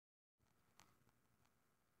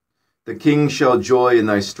The king shall joy in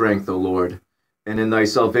thy strength, O Lord, and in thy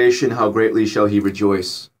salvation how greatly shall he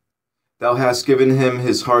rejoice. Thou hast given him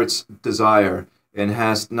his heart's desire, and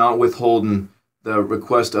hast not withholden the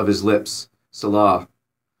request of his lips. Selah.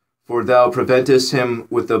 For thou preventest him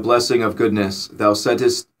with the blessing of goodness. Thou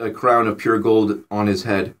settest a crown of pure gold on his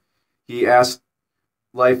head. He asked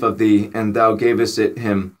life of thee, and thou gavest it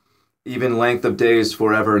him, even length of days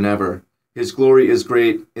forever and ever. His glory is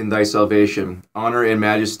great in thy salvation. Honor and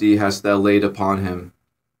majesty hast thou laid upon him.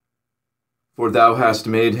 For thou hast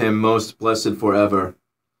made him most blessed forever.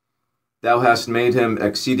 Thou hast made him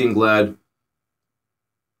exceeding glad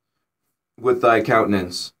with thy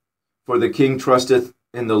countenance. For the king trusteth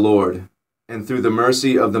in the Lord, and through the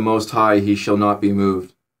mercy of the Most High he shall not be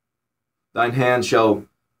moved. Thine hand shall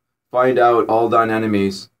find out all thine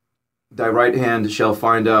enemies. Thy right hand shall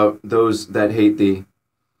find out those that hate thee.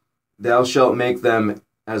 Thou shalt make them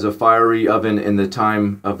as a fiery oven in the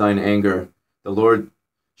time of thine anger. The Lord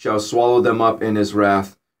shall swallow them up in his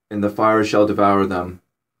wrath, and the fire shall devour them.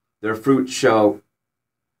 Their fruit shall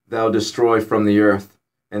thou destroy from the earth,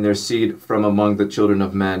 and their seed from among the children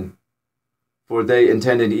of men. For they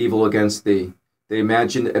intended evil against thee. They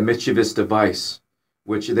imagined a mischievous device,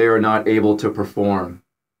 which they are not able to perform.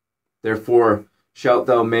 Therefore shalt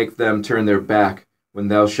thou make them turn their back, when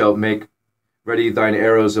thou shalt make ready thine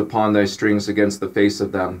arrows upon thy strings against the face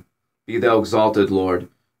of them. Be thou exalted, Lord,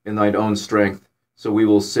 in thine own strength, so we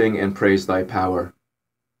will sing and praise thy power.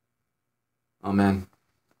 Amen.